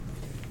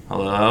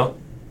Hello?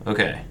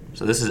 Okay,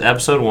 so this is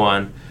episode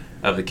 1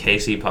 of the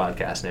KC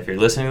podcast, and if you're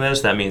listening to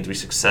this, that means we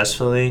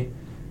successfully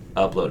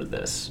uploaded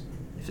this.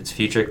 If it's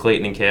future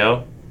Clayton and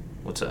Kale,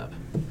 what's up?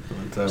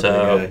 What's up,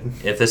 So,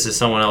 if this is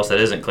someone else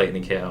that isn't Clayton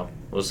and Kale,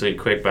 we'll see a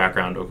quick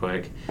background real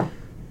quick.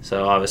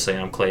 So, obviously,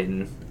 I'm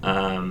Clayton.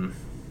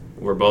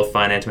 We're both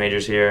finance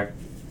majors here,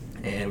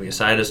 and we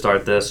decided to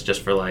start this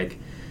just for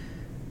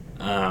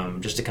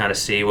just to kind of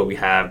see what we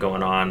have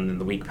going on in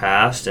the week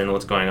past and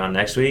what's going on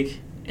next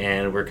week.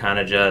 And we're kind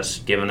of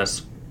just giving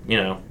us,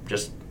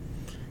 just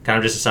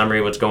a summary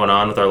of what's going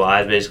on with our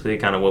lives, basically,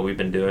 kind of what we've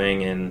been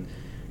doing and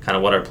kind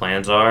of what our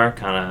plans are,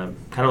 kind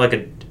of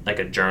like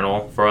a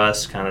journal for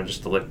us, kind of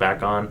just to look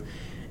back on.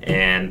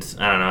 And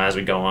I don't know, as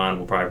we go on,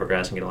 we'll probably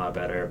progress and get a lot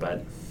better.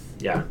 But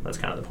yeah, that's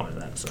kind of the point of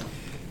that.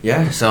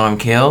 So I'm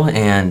Kale,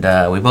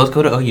 and we both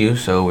go to OU,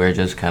 so we're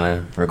just kind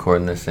of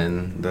recording this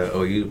in the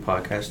OU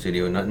podcast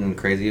studio. Nothing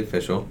crazy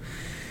official.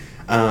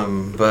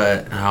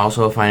 But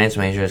also a finance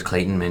major, as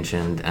Clayton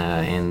mentioned,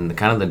 and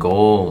kind of the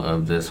goal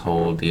of this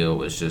whole deal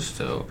was just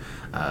so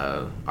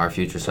our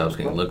future selves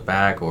can look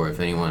back, or if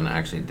anyone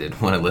actually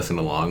did want to listen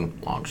along,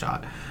 long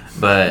shot.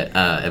 But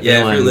if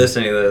you're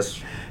listening to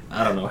this,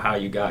 I don't know how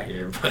you got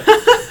here, but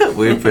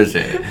we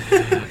appreciate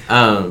it.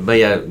 But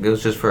yeah, it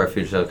was just for our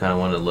future self. Kind of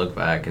wanted to look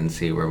back and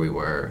see where we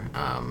were,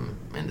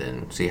 and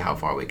then see how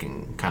far we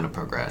can kind of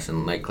progress.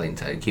 And like Clayton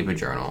said, keep a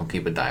journal,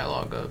 keep a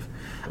dialogue of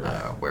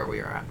where we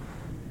are at.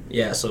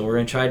 Yeah, so we're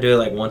going to try to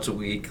do it once a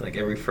week,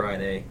 every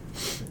Friday.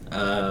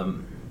 But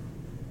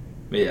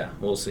yeah,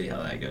 we'll see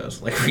how that goes.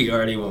 We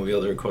already won't be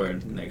able to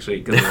record next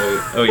week because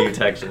of OU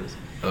Texas.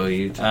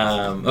 OU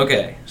Texas.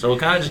 Okay, so we'll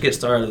kind of just get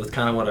started with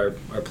kind of what our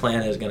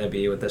plan is going to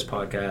be with this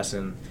podcast.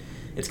 And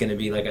it's going to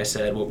be, like I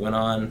said, what went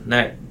on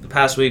the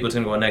past week, what's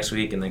going to go on next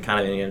week, and then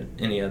kind of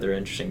any other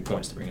interesting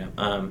points to bring up.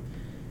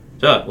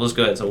 So let's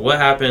go ahead. So what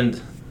happened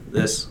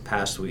this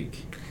past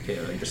week? Okay,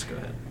 just go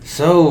ahead.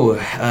 So,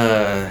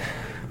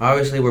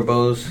 obviously, we're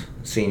both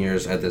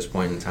seniors at this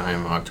point in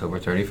time, October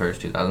 31st,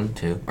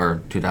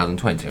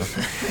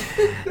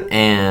 2022.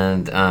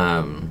 And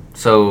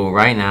so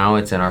right now,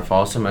 it's in our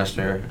fall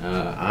semester.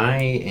 I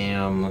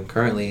am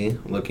currently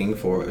looking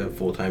for a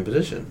full-time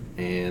position.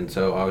 And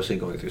so, obviously,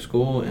 going through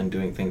school and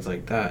doing things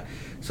like that.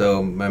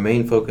 So, my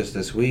main focus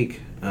this week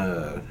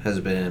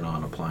has been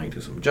on applying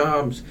to some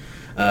jobs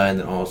and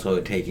then also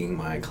taking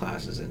my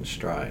classes in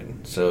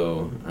stride.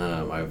 So,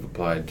 I've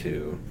applied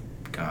to...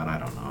 God, I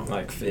don't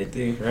know.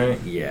 50, right?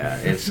 Yeah,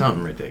 it's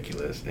something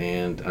ridiculous.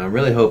 And I'm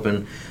really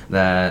hoping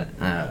that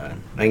I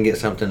can get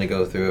something to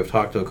go through. I've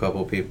talked to a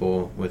couple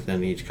people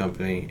within each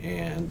company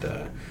and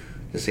to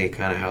see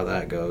kind of how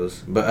that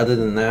goes. But other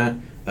than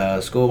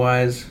that,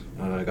 school-wise,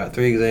 I got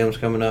 3 exams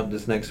coming up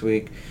this next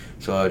week.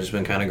 So I've just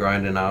been kind of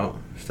grinding out,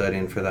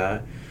 studying for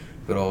that.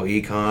 Good old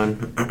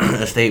econ,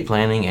 estate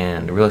planning,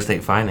 and real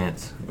estate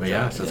finance. But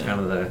yeah, so it's kind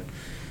of the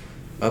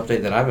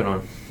update that I've been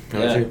on.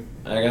 How about you?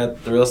 I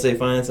got the real estate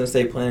finance and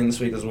estate planning this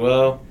week as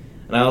well.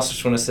 And I also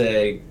just want to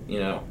say,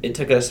 it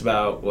took us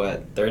about,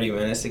 30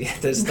 minutes to get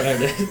this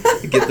started,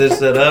 to get this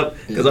set up.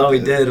 Because all we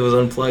did was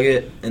unplug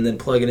it and then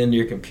plug it into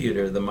your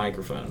computer, the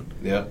microphone.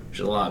 Yeah.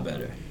 Which is a lot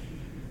better.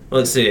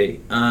 Well, let's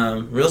see.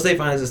 Real estate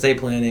finance and estate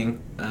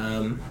planning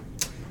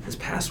this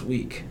past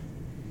week.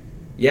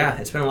 Yeah,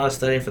 it's been a lot of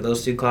studying for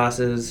those 2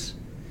 classes.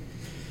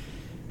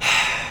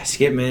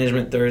 Skipped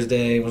management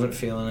Thursday, wasn't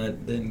feeling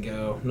it, didn't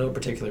go. No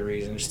particular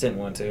reason, just didn't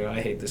want to.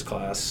 I hate this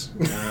class.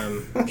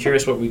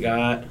 Curious what we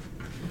got,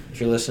 if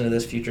you're listening to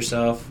this, future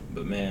self,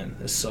 but man,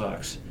 this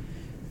sucks.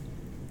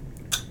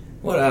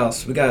 What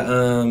else? We got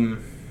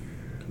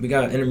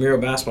intramural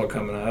basketball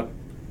coming up.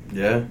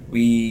 Yeah.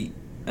 I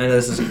know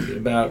this is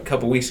about a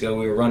couple weeks ago,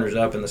 we were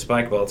runners-up in the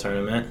spike ball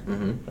tournament.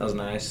 Mm-hmm. That was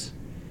nice.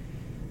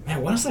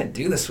 Man, what else did I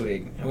do this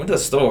week? I went to the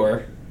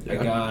store. Yeah. I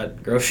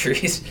got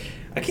groceries.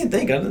 I can't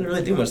think. I didn't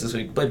really do much this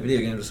week. Played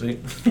video games this week.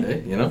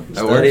 Hey,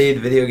 Studied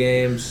video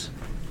games.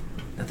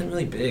 Nothing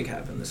really big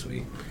happened this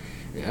week.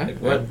 Yeah.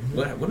 What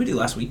did we do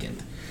last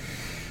weekend?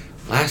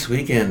 Last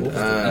weekend,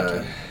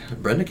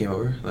 Brenda came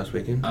over last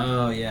weekend.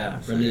 Oh yeah,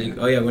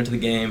 Brenda. Oh yeah, went to the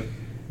game.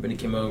 Brenda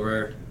came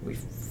over. We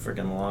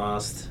freaking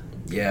lost.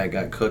 Yeah, I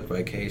got cooked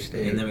by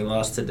K-State. And then we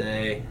lost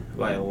today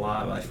by a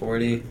lot, by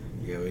 40.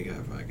 Yeah, we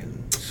got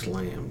fucking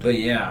slammed. But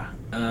yeah.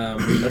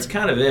 That's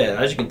kind of it.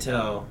 As you can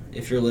tell,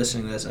 if you're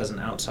listening to this as an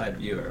outside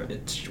viewer,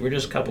 we're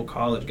just a couple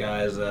college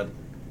guys that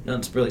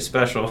nothing's really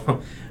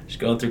special. Just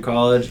going through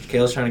college.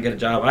 Kale's trying to get a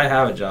job. I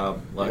have a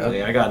job, luckily.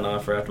 Yep. I got an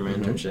offer after my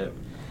internship.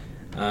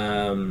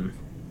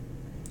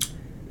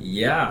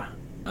 Yeah.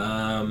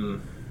 There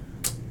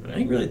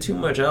ain't really too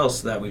much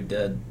else that we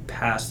did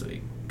past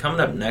week. Coming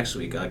up next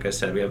week, like I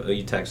said, we have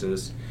OU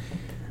Texas.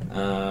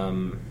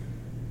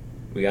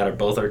 We got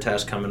both our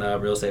tests coming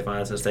up, real estate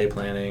finance and estate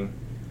planning.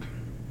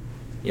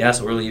 Yeah,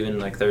 so we're leaving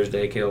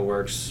Thursday. Kale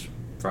works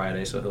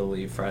Friday, so he'll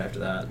leave Friday after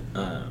that.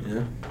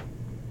 Yeah.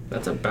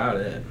 That's about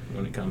it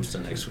when it comes to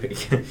next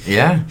week.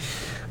 Yeah.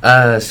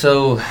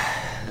 So,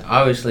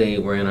 obviously,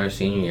 we're in our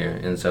senior year,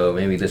 and so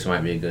maybe this might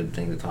be a good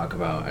thing to talk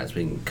about as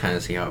we kind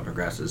of see how it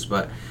progresses.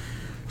 But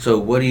So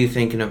what are you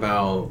thinking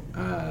about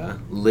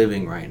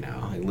living right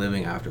now? Like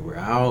living after we're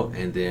out,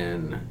 and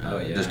then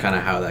just kind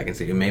of how that can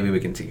see. Maybe we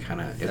can see kind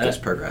of if this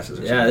progresses.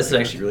 Or this is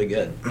actually really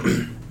good.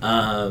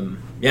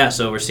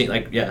 So we're seeing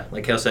like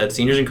Kale said,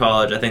 seniors in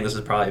college. I think this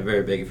is probably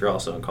very big if you're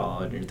also in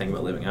college and you're thinking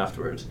about living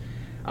afterwards.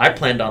 I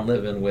planned on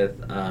living with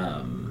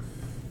one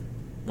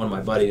of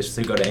my buddies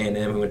who go to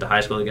A&M. We went to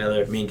high school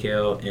together. Me and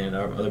Kale and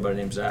our other buddy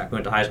named Zach. We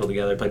went to high school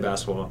together, played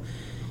basketball.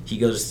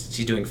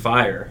 He's doing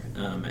fire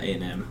at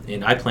A&M,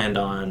 and I planned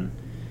on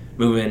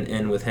moving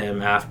in with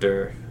him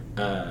after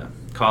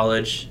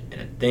college.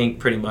 And I think I'm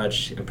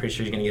pretty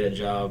sure he's gonna get a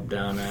job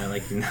down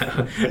at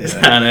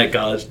down at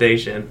College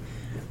Station.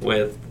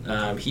 With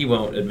he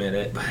won't admit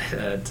it, but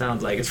it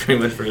sounds like it's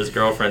pretty much for his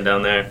girlfriend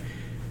down there.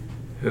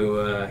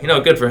 Who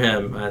good for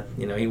him.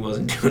 He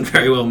wasn't doing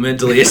very well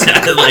mentally. It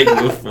sounded like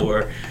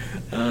before,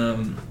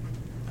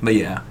 but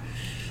yeah.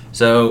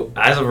 So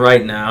as of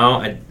right now,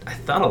 I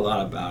thought a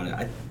lot about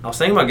it. I was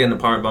thinking about getting an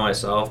apartment by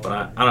myself, but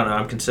I don't know.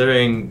 I'm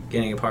considering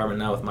getting an apartment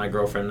now with my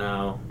girlfriend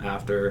now.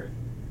 After,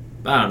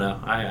 I don't know.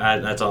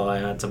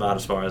 That's about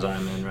as far as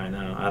I'm in right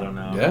now. I don't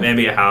know. Yeah.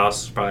 Maybe a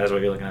house probably is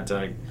what you're looking at.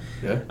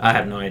 Yeah. I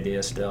have no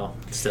idea. Still,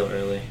 it's still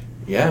early.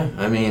 Yeah,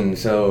 I mean,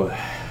 so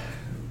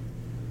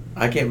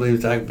I can't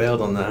believe Zach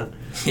bailed on that.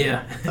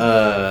 Yeah.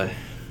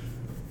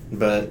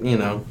 But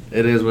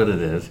it is what it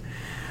is.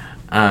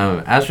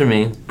 As for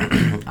me,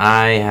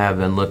 I have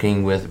been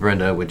looking with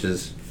Brenda, which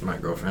is my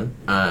girlfriend.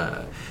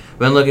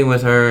 Been looking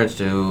with her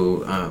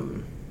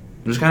to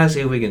just kind of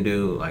see if we can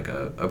do like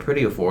a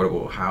pretty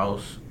affordable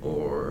house,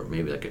 or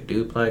maybe like a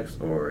duplex,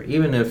 or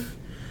even if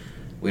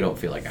we don't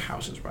feel like a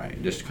house is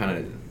right, just kind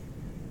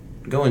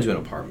of go into an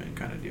apartment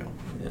kind of deal.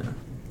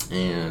 Yeah.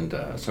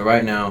 And so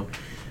right now,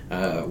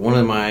 one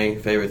of my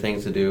favorite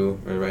things to do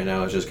right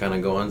now is just kind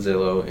of go on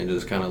Zillow and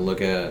just kind of look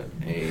at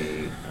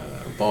a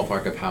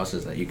ballpark of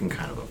houses that you can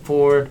kind of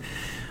afford,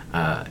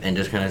 and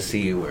just kind of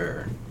see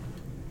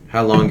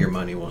how long your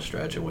money will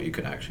stretch and what you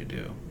could actually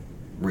do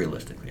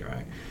realistically,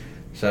 right?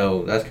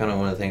 So that's kind of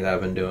one of the things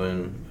I've been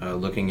doing,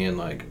 looking in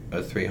like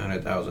a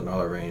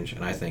 $300,000 range,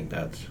 and I think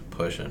that's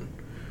pushing.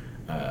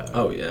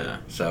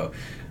 So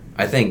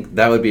I think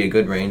that would be a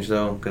good range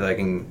though, because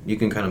you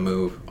can kind of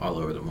move all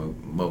over the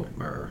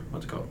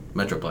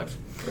Metroplex,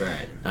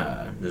 right?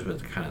 Just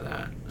with kind of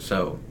that.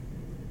 So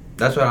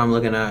that's what I'm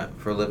looking at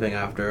for living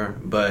after.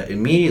 But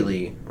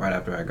immediately right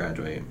after I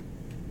graduate,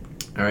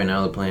 right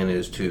now the plan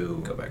is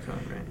to go back home,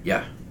 right?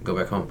 Yeah, go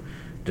back home.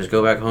 Just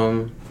go back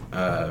home.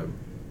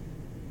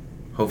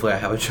 Hopefully I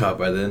have a job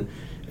by then,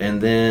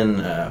 and then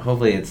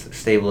hopefully it's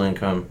stable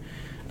income,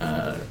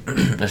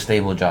 a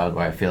stable job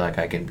where I feel like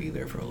I can be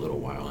there for a little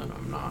while and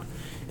I'm not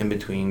in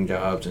between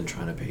jobs and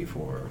trying to pay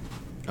for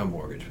a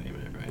mortgage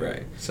payment, right?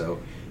 Right. So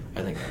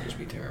I think that would just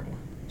be terrible.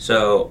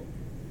 So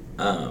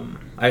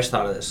I just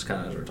thought of this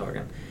kind of as we're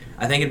talking.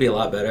 I think it'd be a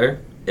lot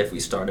better if we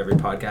start every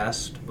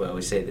podcast, but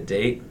we say the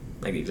date,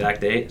 like the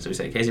exact date. So we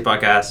say Casey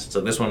Podcast.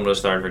 So this one was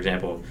started, for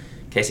example,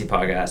 Casey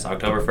Podcast,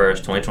 October 1st,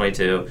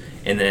 2022.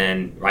 And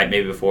then right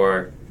maybe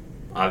before,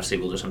 obviously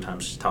we'll just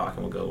sometimes talk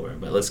and we'll go over it.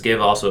 But let's give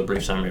also a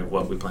brief summary of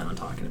what we plan on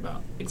talking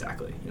about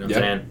exactly. You know what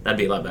I'm saying? That'd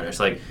be a lot better. It's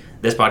like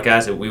this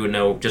podcast, we would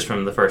know just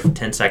from the first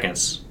 10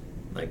 seconds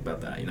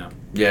about that,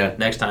 Yeah.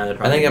 Next time,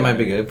 I think it might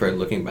be good for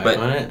looking back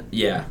on it.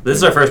 Yeah. This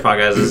is our first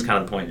podcast. This is kind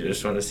of the point. You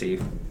just want to see,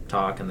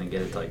 talk, and then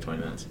get it to like 20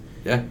 minutes.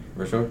 Yeah,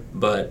 for sure.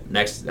 But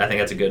next, I think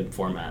that's a good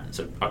format.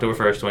 So October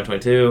 1st,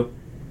 2022,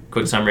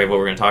 quick summary of what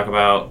we're going to talk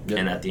about,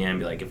 and at the end,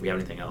 be like, if we have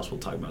anything else, we'll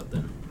talk about it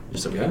then,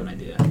 just so we have an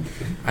idea.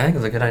 I think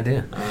it's a good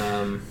idea.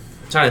 I'm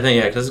trying to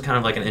think, because this is kind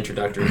of like an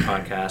introductory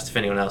podcast. If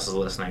anyone else is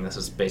listening, this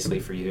is basically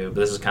for you, but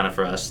this is kind of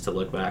for us to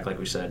look back, like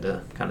we said,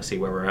 to kind of see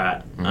where we're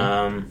at.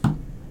 Mm-hmm.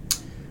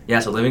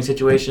 So living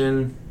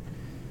situation.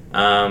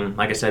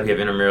 Like I said, we have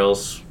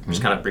intramurals.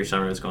 Just kind of brief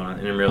summary of what's going on.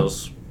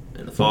 Intramurals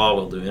in the fall.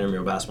 We'll do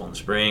intramural basketball in the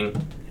spring.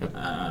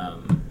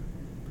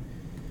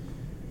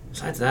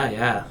 Besides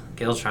that,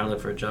 Gail's trying to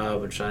look for a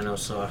job, which I know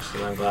sucks,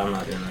 so I'm glad I'm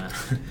not doing that.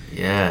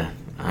 Yeah,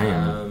 I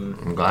am.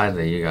 I'm glad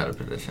that you got a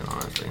position,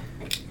 honestly.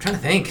 I'm trying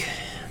to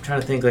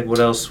think like what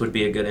else would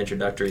be a good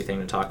introductory thing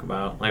to talk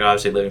about. Like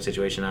obviously living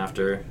situation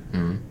after.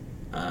 Mm-hmm.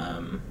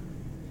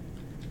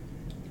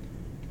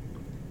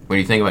 What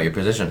do you think about your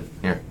position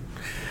here?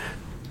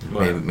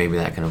 Maybe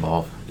that can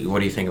evolve. What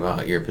do you think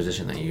about your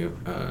position that you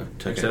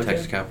took at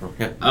Texas Capital?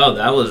 Yeah. Oh,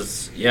 that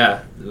was,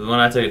 the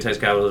one I took at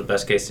Texas Capital was the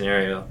best case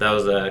scenario. That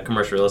was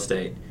commercial real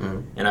estate.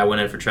 Mm-hmm. And I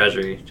went in for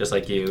Treasury, just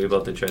like you. We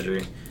both did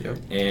Treasury. Yep.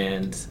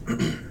 And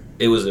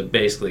it was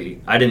basically,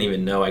 I didn't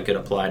even know I could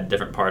apply to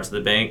different parts of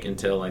the bank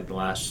until like the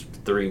last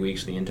 3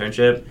 weeks of the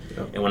internship.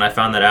 Yep. And when I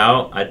found that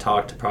out, I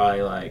talked to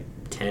probably like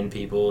 10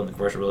 people in the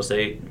commercial real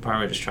estate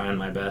department, just trying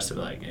my best to be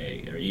like,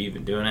 hey, are you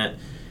even doing it?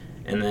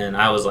 And then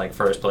I was like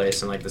first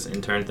place in like this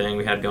intern thing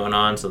we had going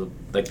on. So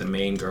like the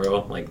main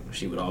girl, like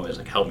she would always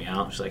like help me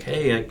out. She's like,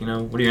 hey, like,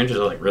 what are your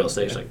interests in like real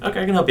estate? She's like,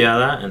 okay, I can help you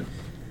out of that. And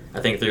I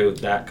think through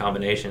that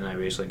combination, I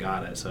basically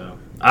got it. So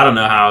I don't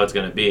know how it's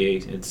going to be.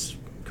 It's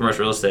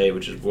commercial real estate,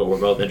 which is what we're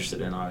both interested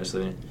in,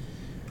 obviously.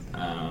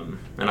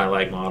 And I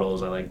like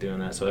models. I like doing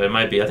that. So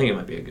I think it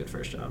might be a good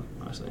first job,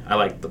 honestly. I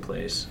like the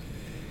place.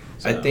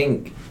 So. I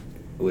think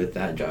with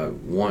that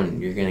job, one,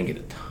 you're going to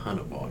get a ton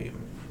of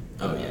volume.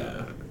 Oh,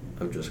 yeah.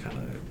 Of just kind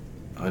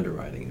of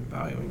underwriting and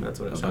valuing that's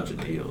what a bunch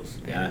of deals.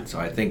 Yeah. And so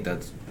I think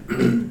that's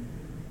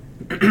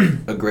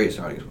a great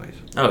starting place.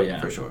 Oh,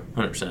 yeah. For sure.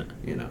 100%.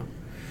 You know.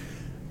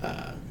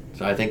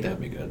 So I think that'd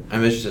be good.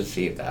 I'm interested to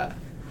see if that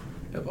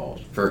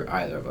evolves for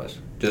either of us.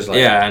 Just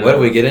like, what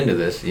if we get into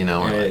this? You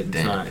know, we're like,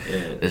 damn,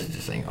 this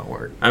just ain't gonna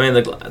work. I mean,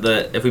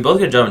 if we both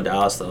get a job in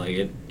Dallas, though,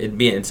 like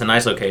it's a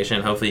nice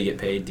location. Hopefully, you get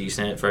paid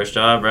decent first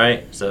job,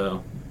 right?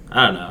 So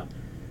I don't know.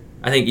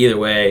 I think either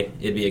way,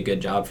 it'd be a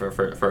good job for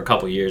a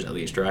couple years at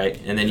least, right?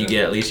 And then you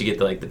get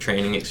the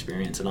training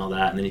experience and all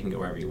that, and then you can go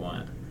wherever you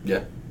want.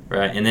 Yeah.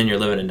 Right, and then you're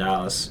living in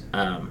Dallas.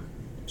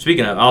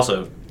 Speaking of,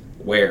 also,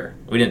 where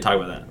we didn't talk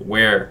about that.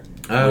 Where?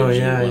 Oh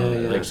yeah.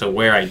 Like, so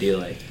where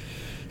ideally?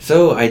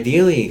 So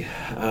ideally,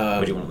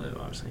 where do you want to live?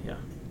 Obviously, yeah.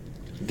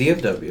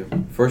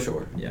 DFW for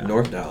sure. Yeah.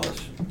 North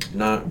Dallas,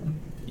 not.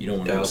 You don't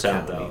want to go to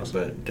South Dallas,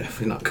 but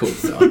definitely not go to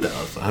South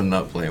Dallas. I'm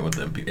not playing with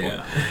them people.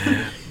 Yeah.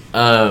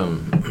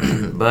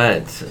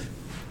 But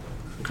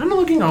kind of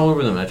looking all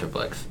over the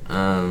Metroplex.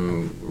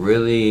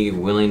 Really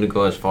willing to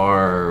go as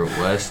far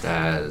west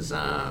as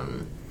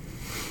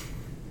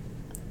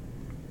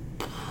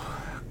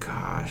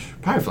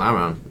probably Flower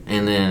Mound,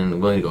 and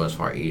then willing to go as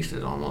far east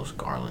as almost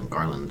Garland.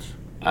 Garland's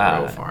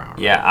real far out.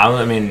 Yeah,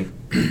 I mean,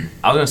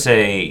 I was gonna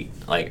say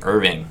like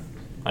Irving,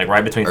 like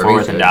right between Fort Irving's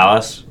Worth and good.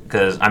 Dallas.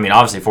 Because I mean,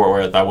 obviously Fort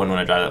Worth, I wouldn't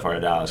want to drive that far to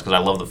Dallas because I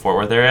love the Fort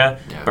Worth area.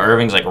 Yeah. But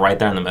Irving's like right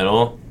there in the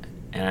middle,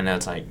 and I know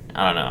it's like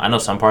I don't know. I know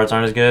some parts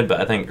aren't as good, but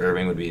I think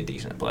Irving would be a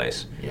decent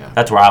place. Yeah.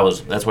 That's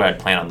where I'd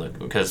plan on looking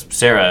because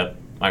Sarah,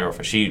 my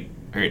girlfriend,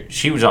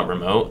 she was up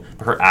remote,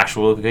 but her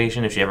actual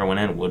location, if she ever went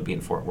in, would be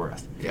in Fort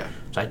Worth. Yeah.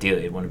 So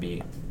ideally, it'd want to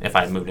be if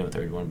I moved in with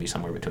her, it'd want to be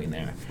somewhere between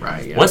there.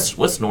 Right. Yeah.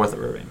 What's north of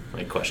Irving?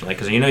 Like question, like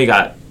because you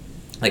got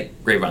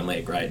like Grapevine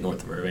Lake, right,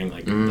 north of Irving,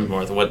 like the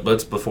north.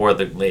 What's before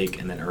the lake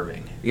and then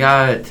Irving? You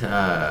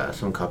got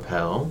some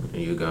Capel.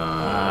 You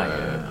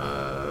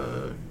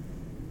got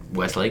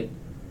Westlake,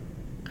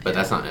 but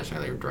that's not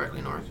necessarily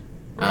directly north.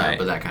 Right.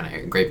 But that kind of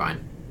area.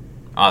 Grapevine.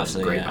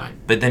 Obviously, Grapevine. Yeah.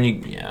 But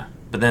then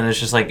but then it's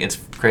just like it's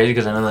crazy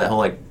because I know that whole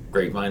like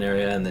Grapevine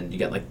area, and then you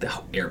got like the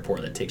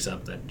airport that takes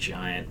up that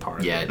giant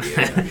part. Yeah,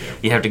 yeah.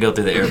 You have to go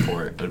through the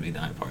airport. It would be the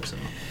giant part. So.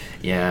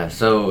 Yeah.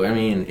 So I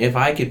mean, if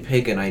I could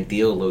pick an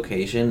ideal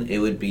location, it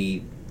would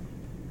be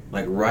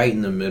like right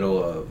in the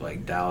middle of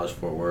like Dallas,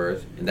 Fort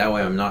Worth, and that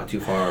way I'm not too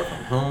far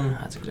from home.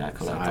 That's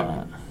exactly what so I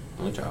thought.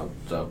 Only child,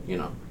 so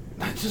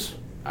that's just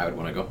I would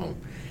want to go home.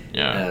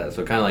 Yeah.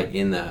 So kind of like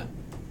in that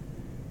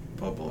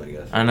bubble, I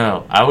guess. I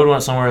know. I would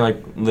want somewhere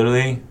like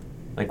literally,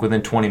 like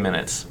within 20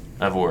 minutes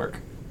of work.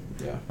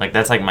 Yeah. Like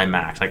that's like my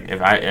max. Like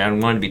if I'm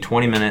going to be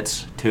 20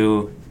 minutes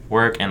to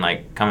work and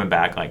like coming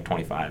back like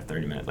 25,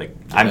 30 minutes. Like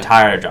I'm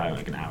tired of driving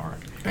like an hour.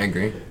 I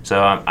agree.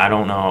 So I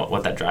don't know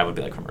what that drive would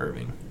be like from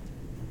Irving,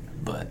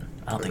 but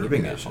I don't think it'd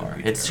be that far.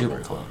 It's super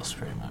close,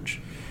 pretty much.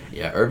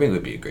 Yeah, Irving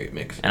would be a great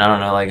mix. And I don't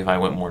know, like if I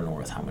went more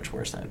north, how much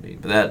worse that'd be.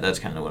 But that's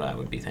kind of what I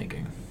would be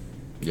thinking.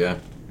 Yeah.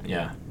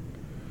 Yeah.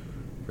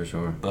 For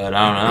sure. But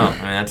I don't know.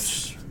 I mean,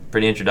 that's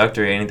pretty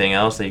introductory. Anything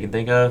else that you can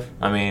think of?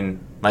 I mean,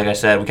 like I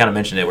said, we kind of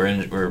mentioned it.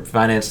 We're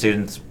finance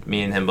students,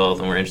 me and him both,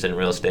 and we're interested in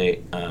real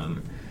estate.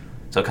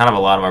 So kind of a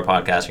lot of our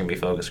podcasts are going to be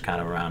focused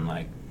kind of around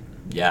like,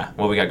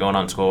 what we got going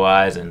on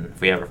school-wise, and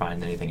if we ever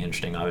find anything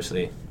interesting,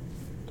 obviously,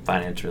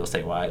 finance, real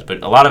estate-wise.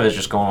 But a lot of it's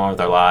just going on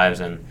with our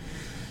lives, and,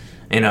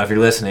 if you're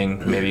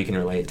listening, maybe you can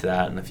relate to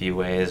that in a few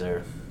ways.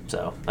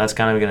 So that's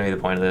kind of going to be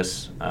the point of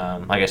this.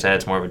 Like I said,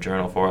 it's more of a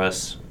journal for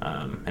us,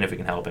 and if we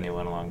can help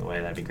anyone along the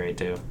way, that'd be great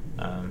too.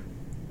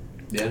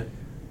 Yeah,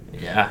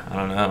 I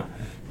don't know.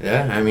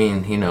 Yeah, I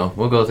mean,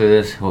 we'll go through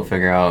this. We'll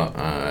figure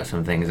out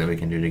some things that we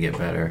can do to get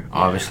better. Yeah.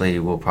 Obviously,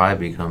 we'll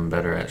probably become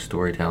better at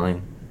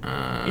storytelling.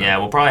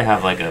 We'll probably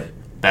have like a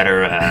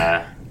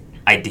better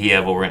idea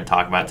of what we're going to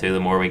talk about too the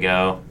more we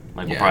go.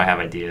 Like we'll probably have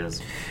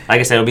ideas.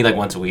 Like I said, it'll be like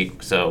once a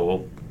week,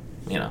 so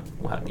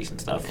we'll have decent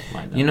stuff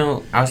lined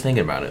up. I was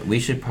thinking about it. We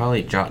should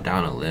probably jot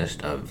down a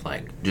list of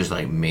just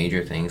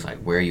major things, like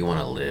where you want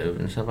to live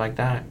and stuff like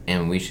that,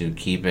 and we should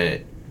keep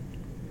it,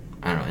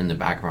 I don't know, in the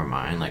back of our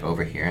mind, like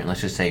over here, and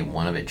let's just say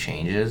one of it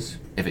changes.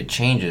 If it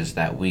changes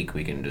that week,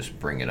 we can just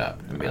bring it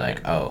up and be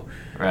like, oh,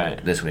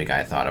 this week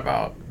I thought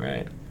about,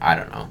 I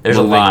don't know. There's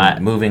a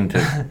lot. Moving to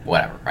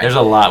whatever, right? There's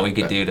a lot we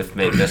could do to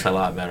make this a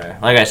lot better.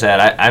 Like I said,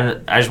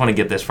 I just want to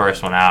get this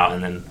first one out,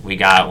 and then we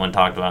got one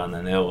talked about, and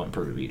then it'll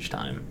improve each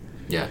time.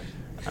 Yeah.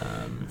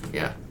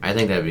 I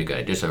think that'd be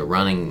good. Just a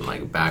running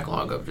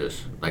backlog of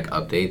just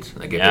updates.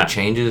 Like if it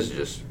changes,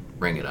 just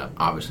bring it up.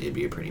 Obviously, it'd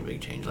be a pretty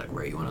big change, like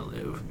where you want to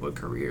live, what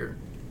career,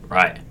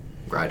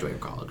 graduate from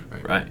college,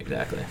 right,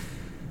 exactly.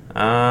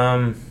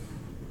 Can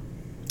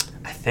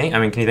you think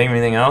of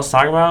anything else to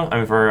talk about?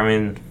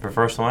 For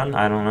first one,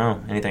 I don't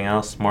know. Anything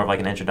else? More of like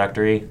an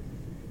introductory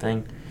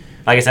thing?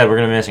 Like I said, we're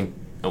going to be missing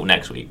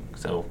next week,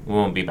 so we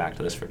won't be back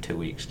to this for 2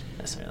 weeks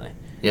necessarily.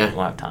 Yeah.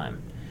 We'll have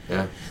time.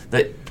 Yeah.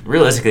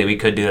 Realistically, we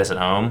could do this at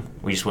home.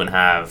 We just wouldn't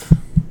have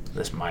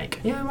this mic.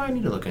 Yeah, I might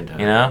need to look into it.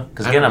 You know?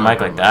 Because getting a mic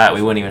like that,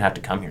 we wouldn't even have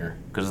to come here.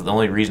 Because the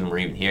only reason we're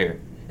even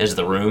here is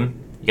the room.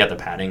 You got the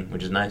padding,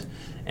 which is nice,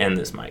 and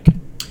this mic.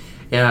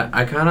 Yeah,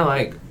 I kind of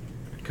like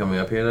coming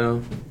up here,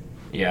 though.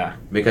 Yeah.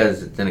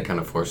 Because then it kind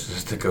of forces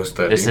us to go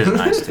study. This is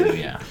nice, too,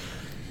 yeah.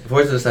 It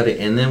forces us to study,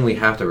 and then we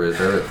have to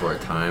reserve it for a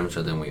time,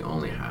 so then we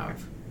only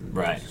have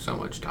so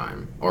much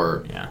time.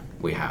 Or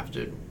we have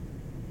to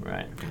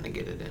kind of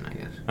get it in, I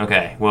guess.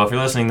 Okay, well, if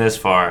you're listening this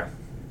far...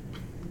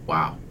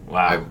 Wow.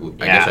 I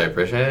guess I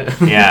appreciate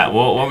it. Yeah,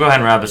 we'll go ahead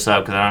and wrap this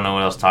up because I don't know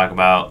what else to talk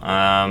about.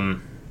 I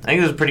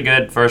think this is a pretty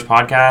good first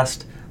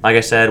podcast. Like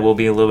I said, we'll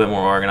be a little bit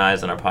more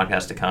organized in our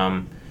podcast to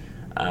come.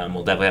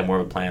 We'll definitely have more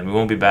of a plan. We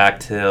won't be back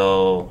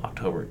till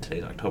October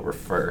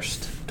 1st,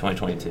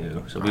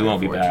 2022. So we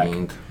won't be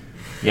 14th. Back.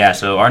 Yeah,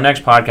 so our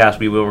next podcast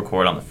we will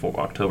record on the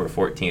October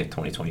 14th,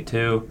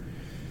 2022.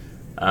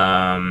 Or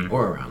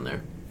around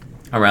there.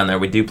 Around there.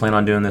 We do plan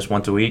on doing this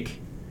once a week.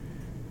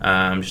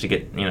 Just to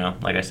get,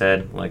 like I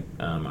said,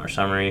 our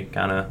summary,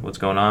 kind of what's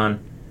going on.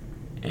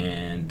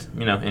 And,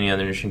 any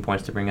other interesting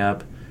points to bring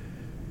up.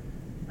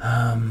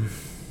 I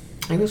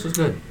think this was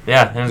good.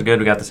 Yeah, it was good.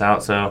 We got this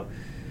out, so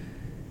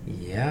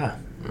yeah.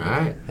 All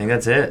right. I think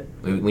that's it.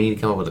 We need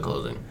to come up with a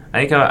closing. I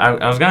think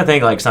I was gonna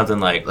think something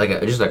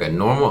just a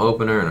normal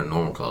opener and a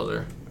normal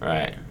closer.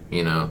 Right.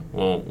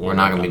 We're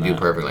not gonna do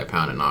perfect like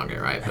pound and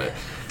nugget, right? But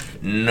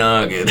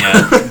nugget.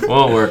 Yeah.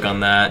 We'll work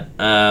on that.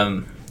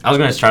 I was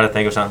gonna try to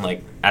think of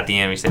something at the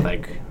end. We say I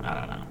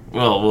don't know.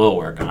 We'll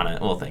work on it.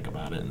 We'll think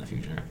about it in the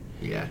future.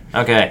 Yeah.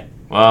 Okay.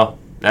 Well,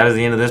 that is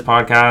the end of this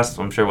podcast.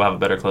 I'm sure we'll have a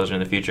better closer in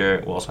the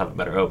future. We'll also have a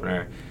better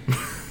opener.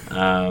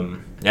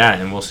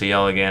 And we'll see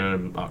y'all again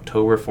on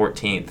October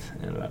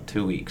 14th in about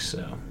 2 weeks.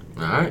 So.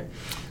 All right.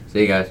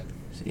 See you guys.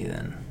 See you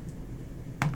then.